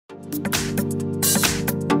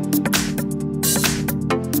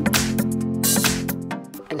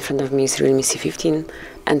In front of me is Realme C15,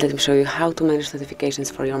 and let me show you how to manage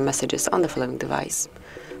notifications for your messages on the following device.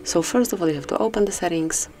 So first of all, you have to open the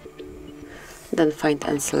settings, then find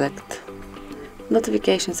and select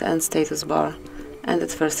notifications and status bar. And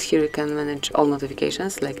at first here you can manage all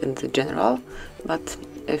notifications like in the general, but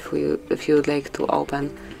if you would like to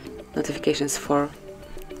open notifications for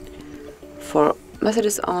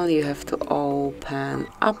messages only, you have to open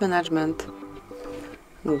App Management,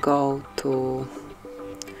 go to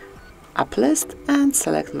App List and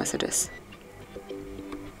select Messages.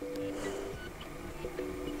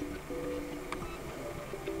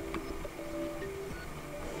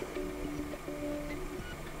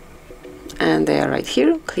 And they are right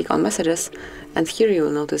here. Click on Messages, and here you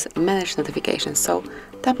will notice Manage Notifications. So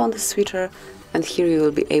tap on the switcher, and here you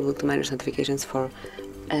will be able to manage notifications for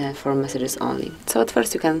messages only. So at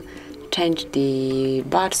first you can change the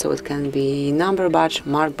badge, so it can be number badge,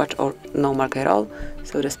 mark badge, or no mark at all.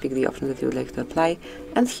 So just pick the option that you would like to apply.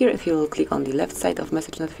 And here, if you will click on the left side of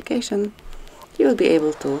message notification, you will be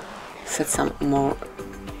able to set some more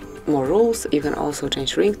rules. You can also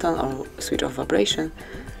change ringtone or switch off vibration.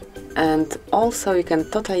 And also you can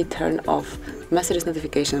totally turn off messages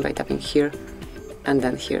notification by tapping here and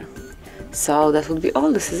then here. So that would be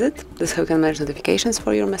all. This is it. This is how you can manage notifications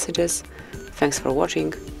for your messages. Thanks for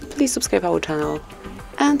watching. Please subscribe our channel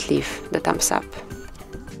and leave the thumbs up.